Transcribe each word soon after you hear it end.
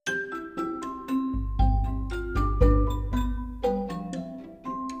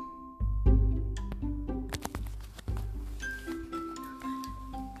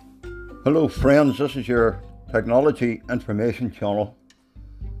Hello friends, this is your technology information channel.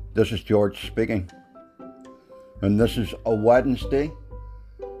 This is George speaking, and this is a Wednesday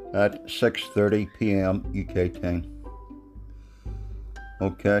at 6:30 p.m. UK time.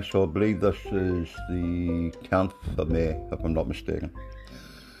 Okay, so I believe this is the 10th of May, if I'm not mistaken.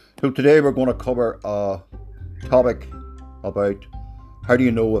 So today we're going to cover a topic about how do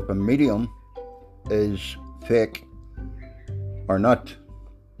you know if a medium is fake or not.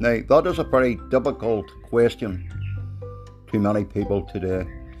 Now, that is a very difficult question to many people today.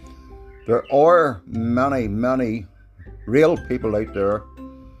 There are many real people out there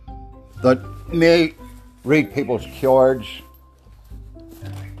that may read people's cards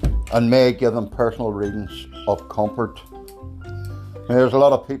and may give them personal readings of comfort. Now, there's a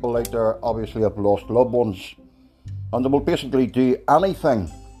lot of people out there obviously have lost loved ones, and they will basically do anything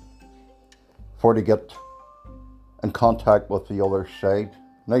to get in contact with the other side.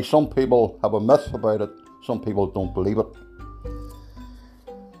 Now, some people have a myth about it, some people don't believe it.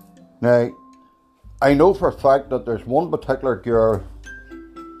 Now, I know for a fact that there's one particular girl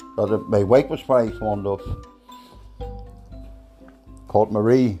that my wife was very fond of, called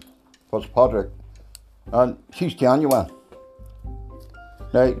Marie Fitzpatrick, and she's genuine.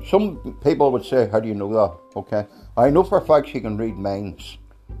 Now, some people would say, how do you know that? Okay, I know for a fact she can read minds,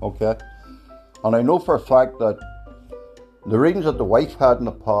 okay, and I know for a fact that the readings that the wife had in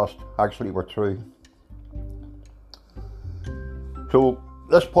the past actually were true. So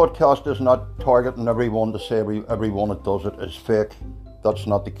this podcast is not targeting everyone to say everyone that does it is fake. That's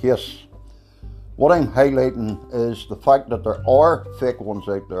not the case. What I'm highlighting is the fact that there are fake ones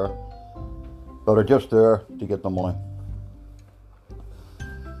out there that are just there to get the money.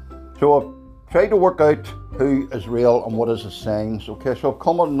 So I've tried to work out who is real and what is the signs. Okay, so I've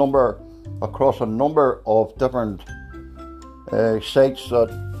come across a number of different sites that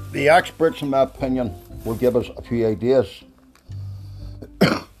the experts, in my opinion, will give us a few ideas.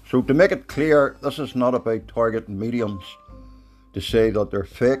 So to make it clear, this is not about targeting mediums to say that they're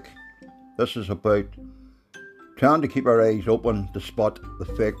fake. This is about trying to keep our eyes open to spot the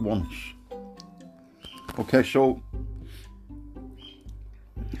fake ones. Okay, so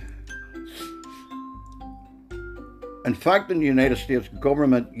in fact, in the United States,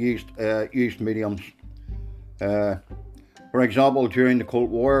 government used mediums. For example, during the Cold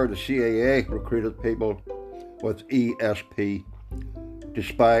War, the CIA recruited people with ESP to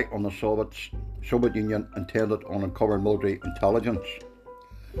spy on the Soviet Union, intended on uncovering military intelligence.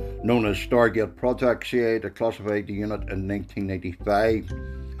 Known as Stargate Project, CIA declassified the unit in 1995,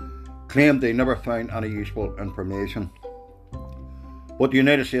 claimed they never found any useful information. But the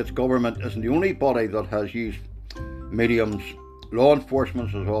United States government isn't the only body that has used mediums. Law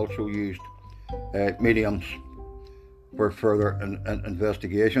enforcement has also used mediums for further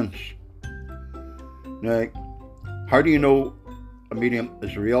investigations. Now, how do you know a medium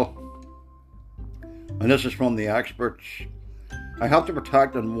is real? And this is from the experts. I have to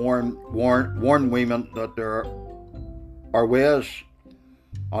protect and warn women that there are ways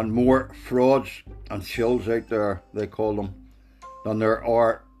and more frauds and shills out there, they call them, than there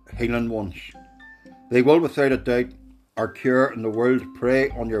are healing ones. They will, without a doubt, our cure in the world, prey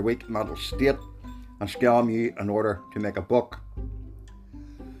on your weak mental state and scam you in order to make a buck.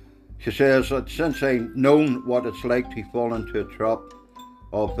 She says that since I've known what it's like to fall into a trap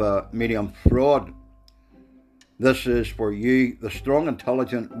of medium fraud, this is for you, the strong,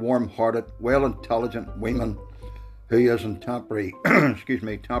 intelligent, warm-hearted, well-intelligent women who isn't temporary,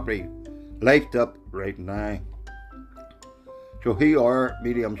 temporary lifed up right now. So who are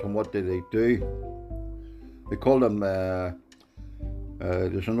mediums and what do they do? They call them,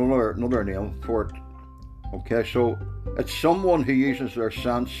 there's another name for it. Okay, so it's someone who uses their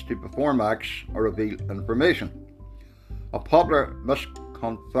sense to perform acts or reveal information. A popular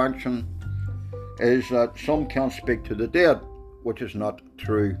misconception is that some can't speak to the dead, which is not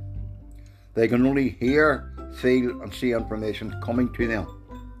true. They can only hear, feel and see information coming to them.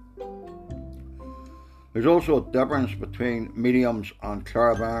 There's also a difference between mediums and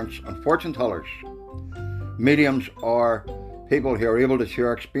clairvoyants and fortune tellers. Mediums are people who are able to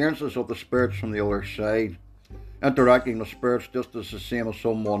share experiences of the spirits from the other side, interacting with spirits just as the same as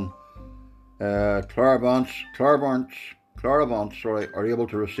someone. Clairvoyants are able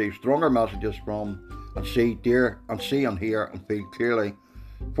to receive stronger messages from and see and hear and feel clearly.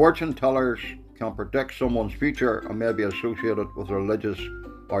 Fortune tellers can predict someone's future and may be associated with religious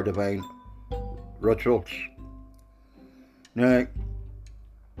or divine rituals. Now,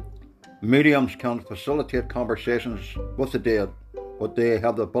 mediums can facilitate conversations with the dead, but they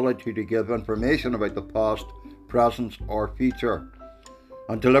have the ability to give information about the past, present or future.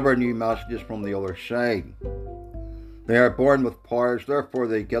 and deliver new messages from the other side. They are born with powers, therefore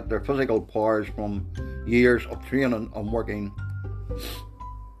they get their physical powers from years of training and working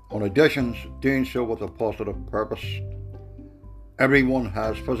on additions, doing so with a positive purpose. Everyone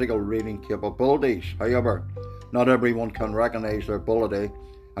has physical reading capabilities. However, not everyone can recognise their ability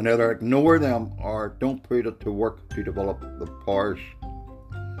and either ignore them or don't put it to work to develop the powers.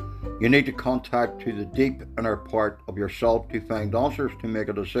 You need to contact to the deep inner part of yourself to find answers to make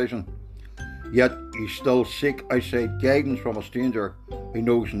a decision. Yet you still seek outside guidance from a stranger who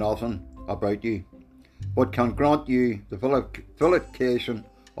knows nothing about you, but can grant you the validation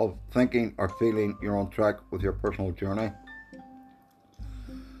of thinking or feeling you're on track with your personal journey.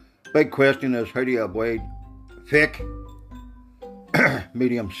 Big question is, how do you avoid fake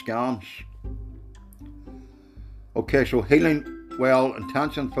medium scams? Okay, so healing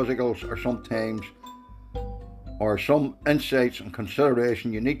well-intentioned physicals are sometimes some insights and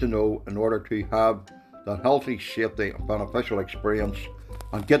consideration you need to know in order to have that healthy, safety and beneficial experience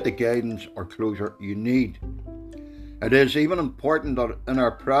and get the guidance or closure you need. It is even important that in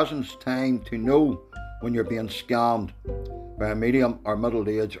our present time to know when you're being scammed by a medium or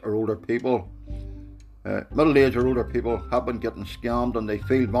middle-aged or older people. Middle-aged or older people have been getting scammed and they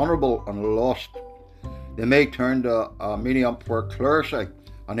feel vulnerable and lost. They may turn to a medium for clarity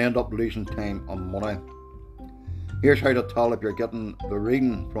and end up losing time and money. Here's how to tell if you're getting the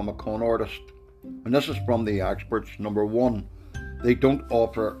reading from a con artist. And this is from the experts. Number 1, they don't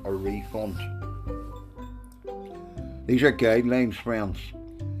offer a refund. These are guidelines, friends.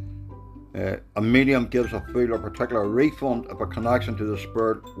 A medium gives a full or particular refund if a connection to the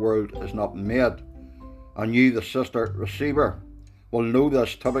spirit world is not made. And you, the sister receiver, will know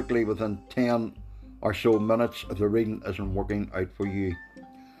this typically within 10 or so minutes if the reading isn't working out for you.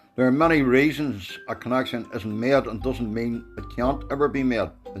 There are many reasons a connection isn't made and doesn't mean it can't ever be made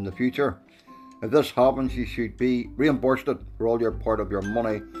in the future. If this happens, you should be reimbursed for all your part of your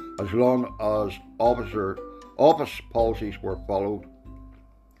money as long as office policies were followed.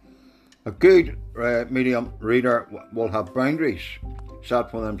 A good medium reader will have boundaries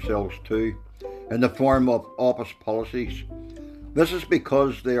set for themselves too, in the form of office policies. This is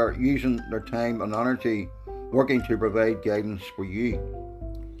because they are using their time and energy working to provide guidance for you.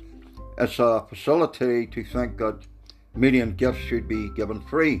 It's a facility to think that medium gifts should be given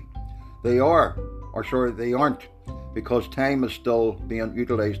free. They aren't, because time is still being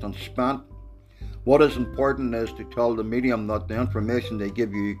utilised and spent. What is important is to tell the medium that the information they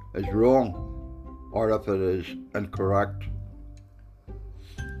give you is wrong, or if it is incorrect.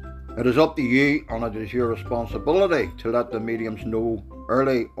 It is up to you, and it is your responsibility to let the mediums know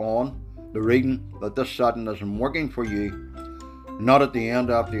early on the reading that this setting isn't working for you. Not at the end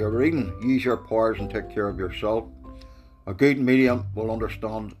after your reading. Use your powers and take care of yourself. A good medium will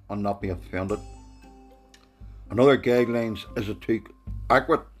understand and not be offended. Another guidelines is it too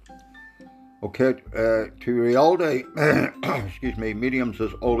accurate. Okay, to reality, mediums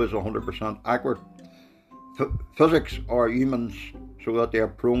is always 100% accurate. Physics are humans, so that they are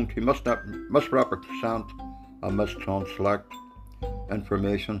prone to misrepresent and mistranslate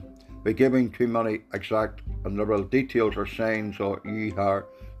information. By giving too many exact and literal details or signs or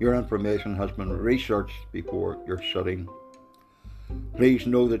your information has been researched before your sitting. Please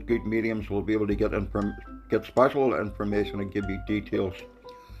know that good mediums will be able to get special information and give you details.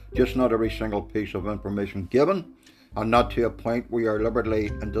 Just not every single piece of information given, and not to a point where you are liberally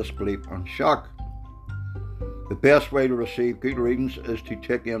in disbelief and shock. The best way to receive good readings is to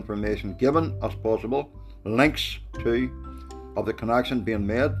take the information given as possible, links to of the connection being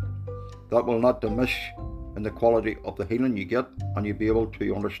made. That will not diminish in the quality of the healing you get, and you'll be able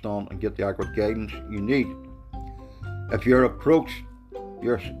to understand and get the accurate guidance you need. If your approach,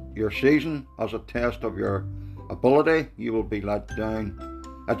 your season as a test of your ability, you will be let down.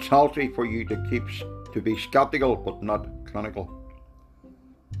 It's healthy for you to be skeptical but not clinical.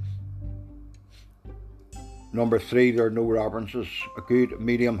 Number 3, there are no references. A good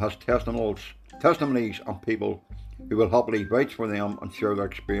medium has testimonies on people who will happily vouch for them and share their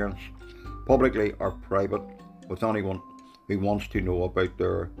experience, publicly or private, with anyone who wants to know about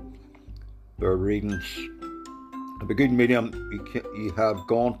their readings. If a good medium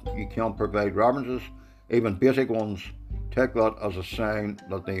you can't provide references, even basic ones. Take that as a sign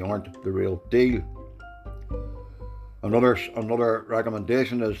that they aren't the real deal. Another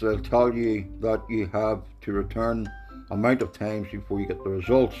recommendation is they'll tell you that you have to return amount of times before you get the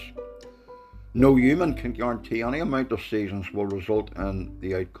results. No human can guarantee any amount of seasons will result in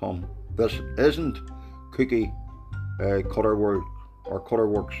the outcome. This isn't cookie cutter work.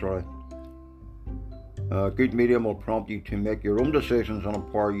 A good medium will prompt you to make your own decisions and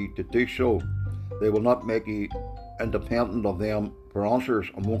empower you to do so. They will not make you independent of them for answers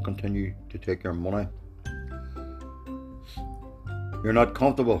and won't continue to take your money. You're not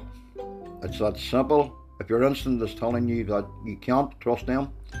comfortable. It's that simple. If your instinct is telling you that you can't trust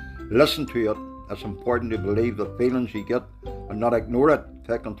them, listen to it. It's important to believe the feelings you get and not ignore it.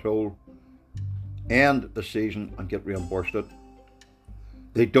 Take control, end the season and get reimbursed it.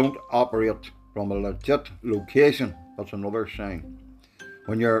 They don't operate from a legit location. That's another sign.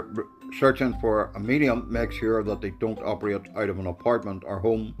 When you're searching for a medium, make sure that they don't operate out of an apartment or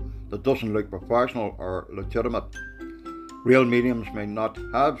home that doesn't look professional or legitimate. Real mediums may not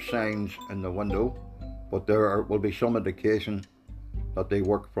have signs in the window, but there will be some indication that they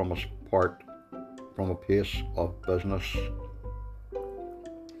work from a place of business.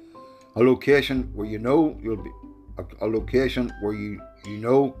 A location where you know you'll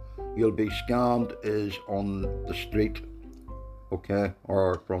be scammed is on the street, okay,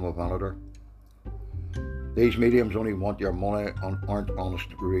 or from a vendor. These mediums only want your money and aren't honest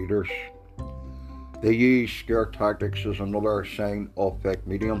readers. They use scare tactics as another sign of fake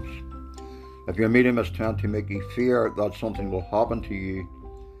mediums. If your medium is trying to make you fear that something will happen to you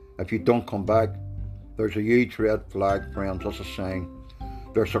if you don't come back, there's a huge red flag, friends. That's a sign.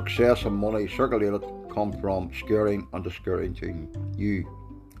 Their success and money circulated come from scaring and discouraging you.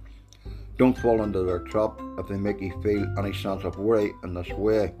 Don't fall into their trap if they make you feel any sense of worry in this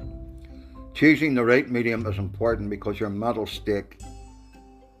way. Choosing the right medium is important because your mental stake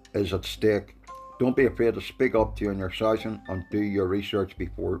is at stake. Don't be afraid to speak up during your session and do your research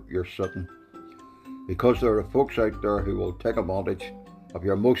before you're sitting, because there are folks out there who will take advantage of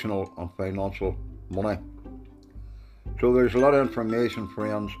your emotional and financial money. So there's a lot of information,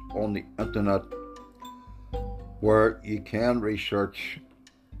 friends, on the internet where you can research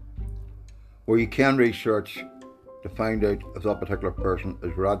to find out if that particular person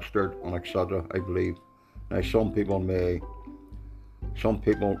is registered and etc. I believe. Now some people may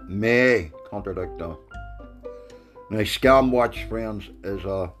contradict that. Now ScamWatch, friends, is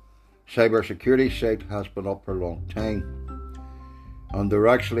a cybersecurity site, has been up for a long time, and they're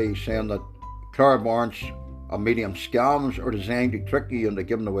actually saying that Clara Barnes and medium scams are designed to trick you into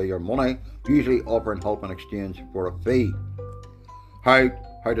giving away your money, usually offering help in exchange for a fee. How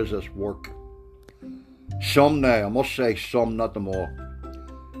does this work? Some now, I must say some, not them all.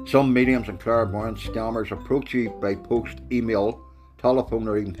 Some mediums and clairvoyant scammers approach you by post, email, telephone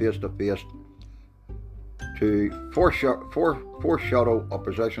or even face-to-face to foreshadow a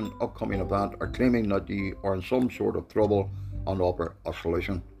possession, upcoming event, or claiming that you are in some sort of trouble and offer a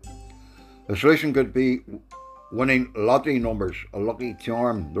solution. The solution could be winning lottery numbers, a lucky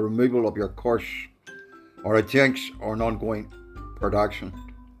charm, the removal of your curse, or a jinx, or an ongoing production.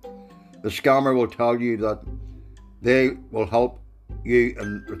 The scammer will tell you that they will help you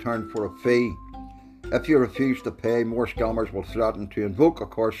in return for a fee. If you refuse to pay, more scammers will threaten to invoke a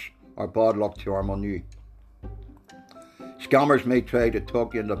curse or bad luck charm on you. Scammers may try to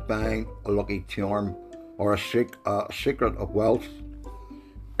talk you into buying a lucky charm or a secret of wealth.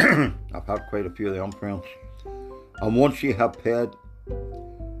 I've had quite a few of them, friends. And once you have paid,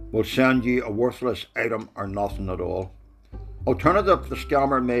 will send you a worthless item or nothing at all. Alternative, the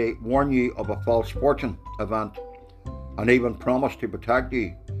scammer may warn you of a false fortune event and even promise to protect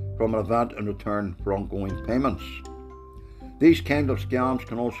you from an event in return for ongoing payments. These kinds of scams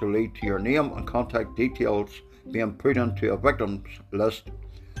can also lead to your name and contact details being put into a victims list,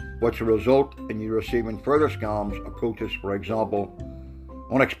 which will result in you receiving further scams approaches, for example,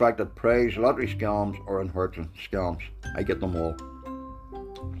 unexpected prize, lottery scams, or inheritance scams. I get them all.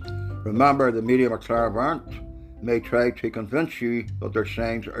 Remember, the medium or clairvoyant may try to convince you that their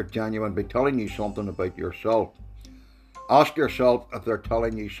signs are genuine by telling you something about yourself. Ask yourself if they're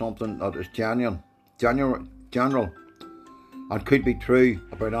telling you something that is general, and could be true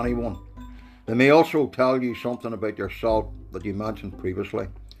about anyone. They may also tell you something about yourself that you mentioned previously,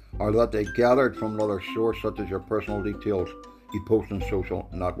 or that they gathered from another source, such as your personal details you post on social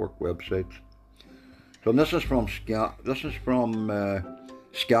network websites. So this is from ScamWatch.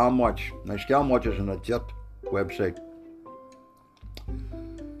 Now ScamWatch is a legit website.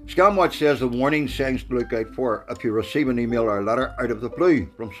 ScamWatch says the warning signs to look out for if you receive an email or a letter out of the blue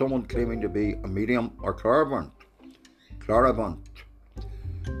from someone claiming to be a medium or clairvoyant.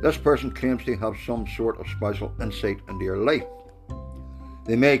 This person claims to have some sort of special insight into your life.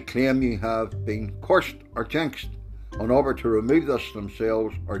 They may claim you have been cursed or jinxed in order to remove this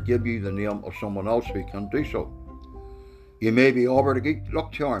themselves or give you the name of someone else who can do so. You may be offered a good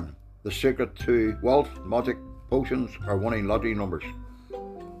luck charm, the secret to wealth, magic, potions, or winning lottery numbers.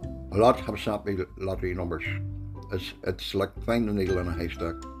 A lot have sent me lottery numbers. It's like finding a needle in a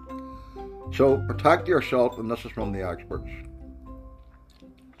haystack. So protect yourself, and this is from the experts.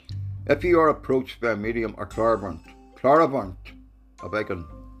 If you are approached by a medium or clairvoyant, if I can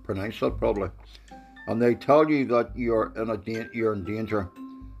pronounce that probably, and they tell you that you're in danger,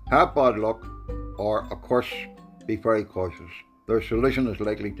 have bad luck, or of course be very cautious. Their solution is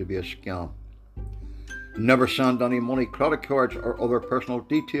likely to be a scam. Never send any money, credit cards or other personal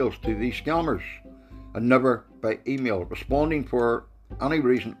details to these scammers, and never by email. Responding for any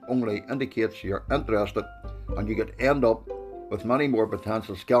reason only indicates you're interested, and you could end up with many more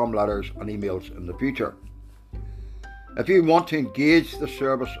potential scam letters and emails in the future. If you want to engage the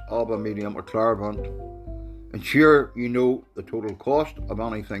service of a medium or clairvoyant, ensure you know the total cost of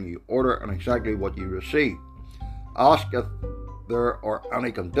anything you order and exactly what you receive. Ask if there are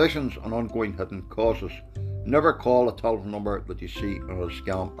any conditions and ongoing hidden costs. Never call a telephone number that you see in a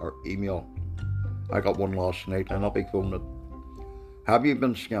scam or email. I got one last night and I'll be phoning it. Have you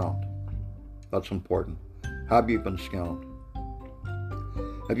been scammed? That's important. Have you been scammed?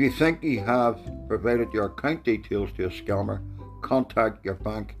 If you think you have provided your account details to a scammer, contact your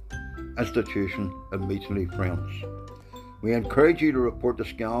bank, institution immediately, friends. We encourage you to report the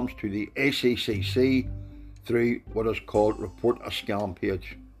scams to the ACCC through what is called Report a Scam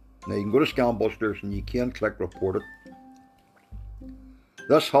page. Now you can go to Scambusters and you can click report it.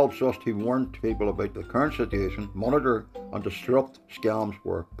 This helps us to warn people about the current situation, monitor and disrupt scams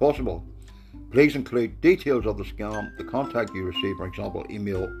where possible. Please include details of the scam, the contact you receive, for example,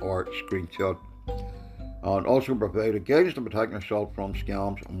 email or screenshot, and also provide a guidance to protect yourself from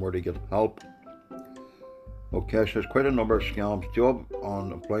scams and where to get help. Okay, so there's quite a number of scams. Job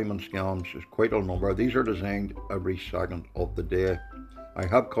and employment scams is quite a number. These are designed every second of the day. I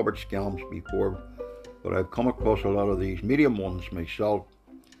have covered scams before, but I've come across a lot of these medium ones myself.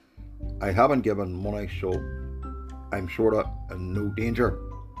 I haven't given money, so I'm sort of in no danger.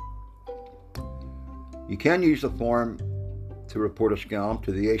 You can use the form to report a scam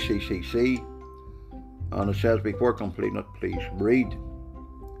to the ACCC, and it says before completing it, please read.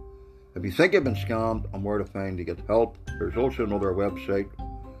 If you think you've been scammed and where to find to get help, there's also another website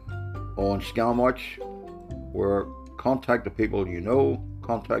on ScamWatch where contact the people you know,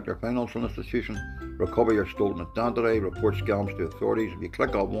 contact your financial institution, recover your stolen identity, report scams to authorities. If you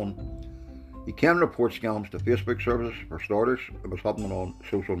click on one, you can report scams to Facebook services for starters if it's happening on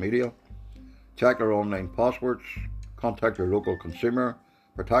social media. Check your online passwords, contact your local consumer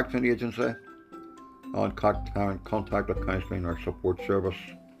protection agency, and contact a counselling or support service.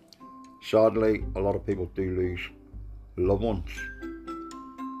 Sadly, a lot of people do lose loved ones.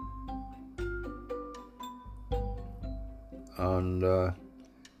 And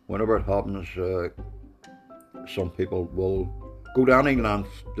whenever it happens, some people will go to any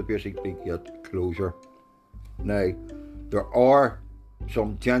length to basically get closure. Now, there are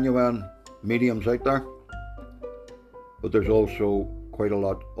some genuine mediums out there, but there's also quite a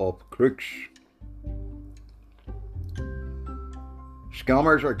lot of crooks.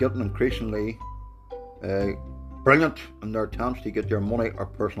 Scammers are getting increasingly brilliant in their attempts to get your money or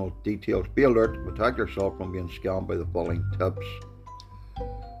personal details. Be alert to protect yourself from being scammed by the following tips.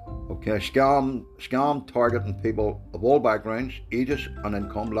 Okay, scam targeting people of all backgrounds, ages and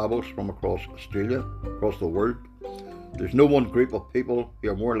income levels from across Australia, across the world. There's no one group of people who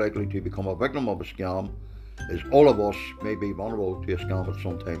are more likely to become a victim of a scam, as all of us may be vulnerable to a scam at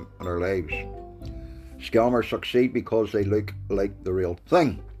some time in our lives. Scammers succeed because they look like the real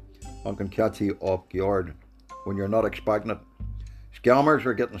thing and can catch you off guard when you're not expecting it. Scammers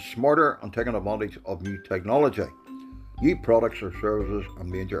are getting smarter and taking advantage of new technology, new products or services and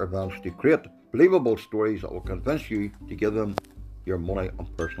major events to create believable stories that will convince you to give them your money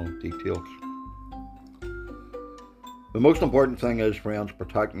and personal details. The most important thing is, friends,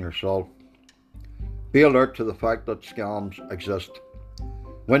 protecting yourself. Be alert to the fact that scams exist.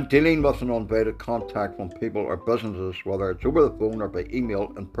 When dealing with an uninvited contact from people or businesses, whether it's over the phone or by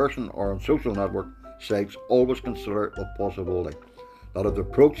email, in person or on social network sites, always consider the possibility that if the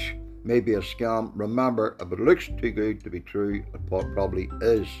approach may be a scam. Remember, if it looks too good to be true, it probably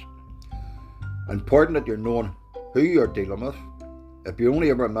is. Important that you're knowing who you're dealing with. If you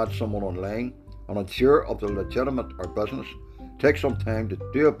only ever met someone online and unsure of the legitimate or business, take some time to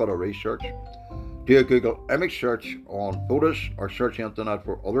do a bit of research. Do a Google image search on photos or search the internet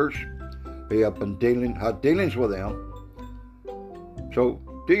for others who have had dealings with them. So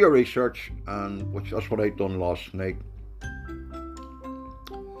do your research, and that's what I've done last night.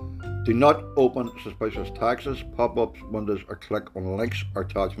 Do not open suspicious texts, pop-ups, windows, or click on links or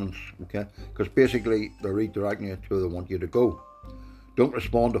attachments, okay? Because basically they're redirecting you to where they want you to go. Don't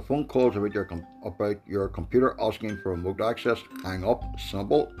respond to phone calls about your computer asking for remote access. Hang up.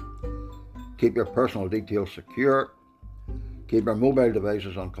 Simple. Keep your personal details secure. Keep your mobile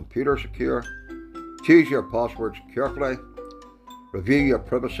devices on computer secure. Choose your passwords carefully. Review your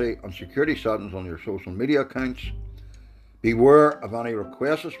privacy and security settings on your social media accounts. Beware of any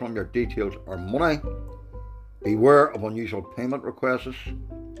requests from your details or money. Beware of unusual payment requests.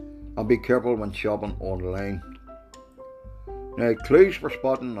 And be careful when shopping online. Now, clues for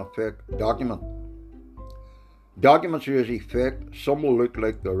spotting a fake document. Documents are usually fake. Some will look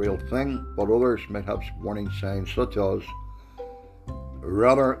like the real thing, but others might have warning signs such as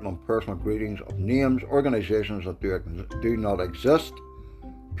rather than personal greetings of names, organisations that do not exist,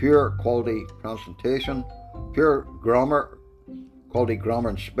 pure quality presentation, pure grammar, quality grammar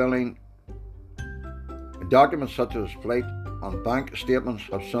and spelling. Documents such as flight and bank statements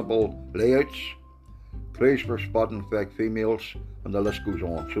have simple layouts. Clues for spotting fake females, and the list goes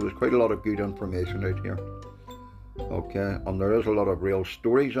on. So there's quite a lot of good information out here. Okay, and there is a lot of real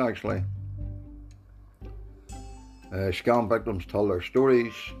stories actually. Scam victims tell their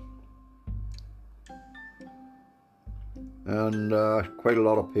stories, and quite a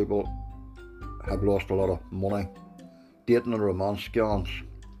lot of people have lost a lot of money dating and romance scams.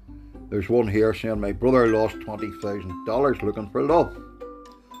 There's one here saying my brother lost $20,000 looking for love.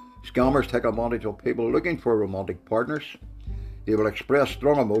 Scammers take advantage of people looking for romantic partners. They will express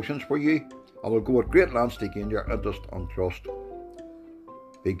strong emotions for you and will go at great lengths to gain your interest and trust.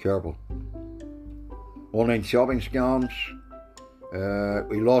 Be careful. Online shopping scams.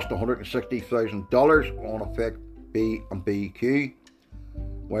 We lost $160,000 on a fake B&B,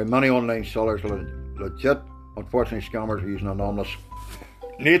 while many online sellers are legit. Unfortunately, scammers are using the anonymous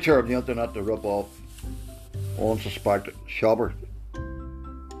nature of the internet to rip off unsuspected shoppers.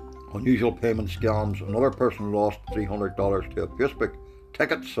 Unusual payment scams. Another person lost $300 to a Facebook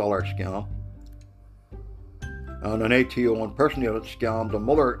ticket seller scam. And an ATO impersonated scammed a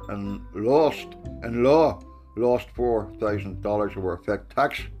mother-in-law lost $4,000 over a fake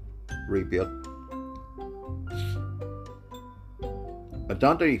tax rebate.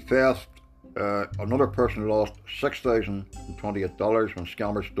 Identity theft. Another person lost $6,028 when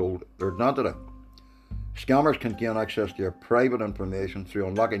scammers stole their identity. Scammers can gain access to your private information through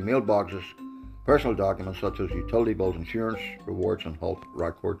unlocking mailboxes, personal documents such as utility bills, insurance, rewards and health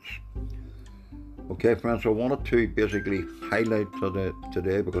records. Okay friends, so I wanted to basically highlight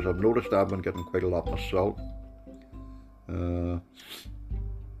today because I've noticed I've been getting quite a lot myself. And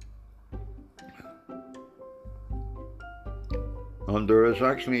there is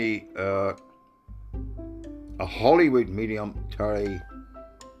actually a Hollywood medium,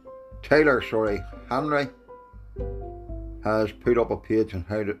 Taylor Henry, has put up a page on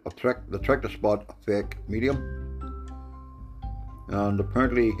how the trick to spot a fake medium. And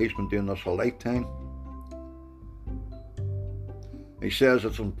apparently he's been doing this a lifetime. He says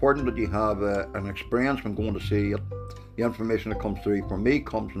it's important that you have an experience when going to see it. The information that comes through for me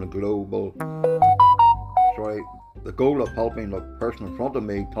comes from the goal of helping the person in front of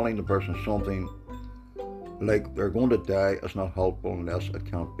me. Telling the person something like they're going to die is not helpful unless it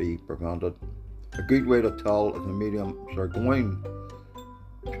can't be prevented. A good way to tell if the mediums are going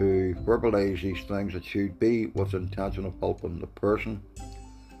to verbalize these things, it should be with the intention of helping the person.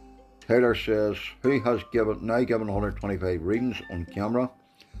 Taylor says, who has now given 125 readings on camera,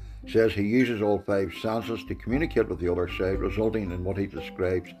 says he uses all 5 senses to communicate with the other side, resulting in what he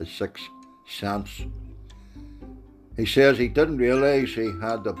describes as 6 sense. He says he didn't realise he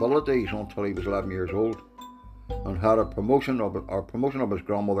had the abilities until he was 11 years old and had a promotion of his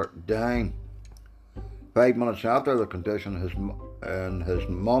grandmother dying. 5 minutes after the condition, his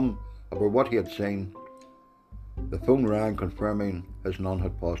mum, about what he had seen, the phone rang confirming his nun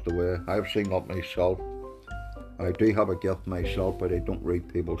had passed away. I've seen that myself. I do have a gift myself, but I don't read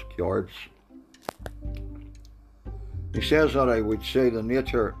people's cards. He says that I would say the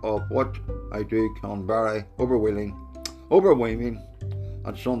nature of what I do can vary, overwhelming,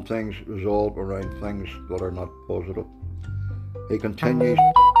 and some things resolve around things that are not positive. He continues,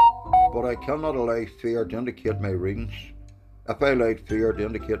 but I cannot allow fear to indicate my readings. If I allowed fear to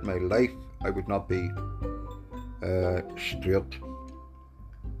indicate my life, I would not be straight.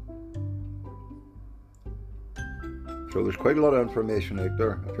 So there's quite a lot of information out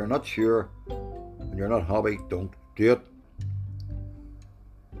there. If you're not sure and you're not happy, don't do it.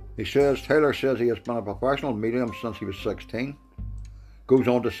 Taylor says he has been a professional medium since he was 16. Goes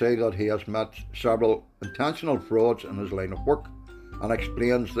on to say that he has met several intentional frauds in his line of work and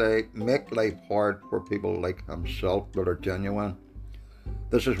explains they make life hard for people like himself that are genuine.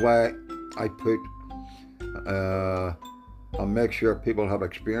 This is why I put and make sure people have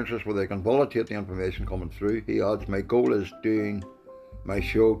experiences where they can validate the information coming through. He adds, my goal is doing my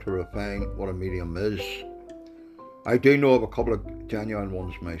show to refine what a medium is. I do know of a couple of genuine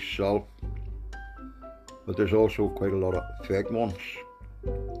ones myself, but there's also quite a lot of fake ones.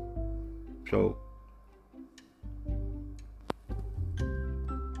 So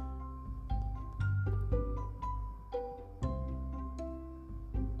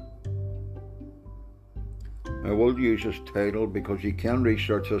I will use his title because you can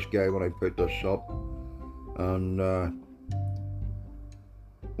research this guy when I put this up. And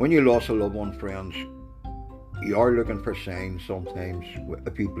when you lost a loved one, friends, you are looking for signs sometimes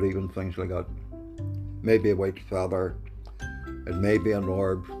if you believe in things like that. Maybe a white feather, it may be an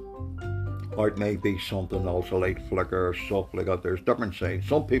orb, or it may be something else, a light flicker or stuff like that. There's different signs.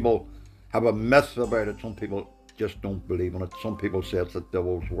 Some people have a myth about it, some people just don't believe in it. Some people say it's the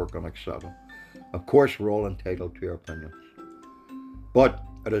devil's working, etc. Of course, we're all entitled to our opinions. But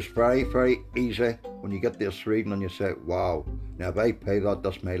it is very, very easy when you get this reading and you say, wow, now if I pay that,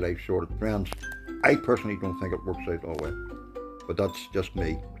 that's my life sorted. Friends, I personally don't think it works out that way. But that's just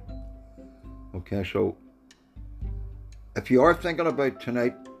me. Okay, so if you are thinking about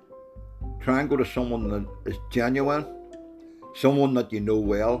tonight, try and go to someone that is genuine, someone that you know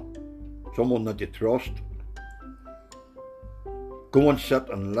well, someone that you trust. Go and sit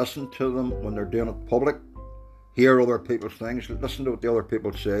and listen to them when they're doing it public. Hear other people's things. Listen to what the other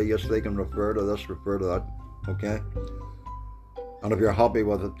people say. Yes, they can refer to this, refer to that. Okay? And if you're happy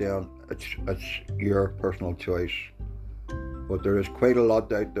with it, then it's your personal choice. But there is quite a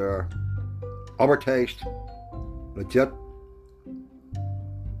lot out there advertised, legit.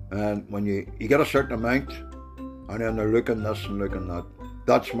 And when you get a certain amount, and then they're looking this and looking that,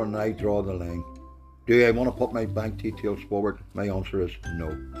 that's when I draw the line. Do I want to put my bank details forward? My answer is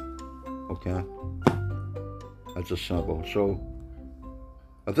no. Okay? That's as simple. So,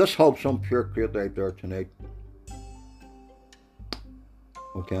 if this helps some pure creator out there tonight,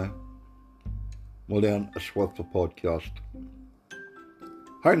 okay, well then, it's worth the podcast.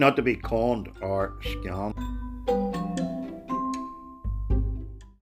 How not to be conned or scammed.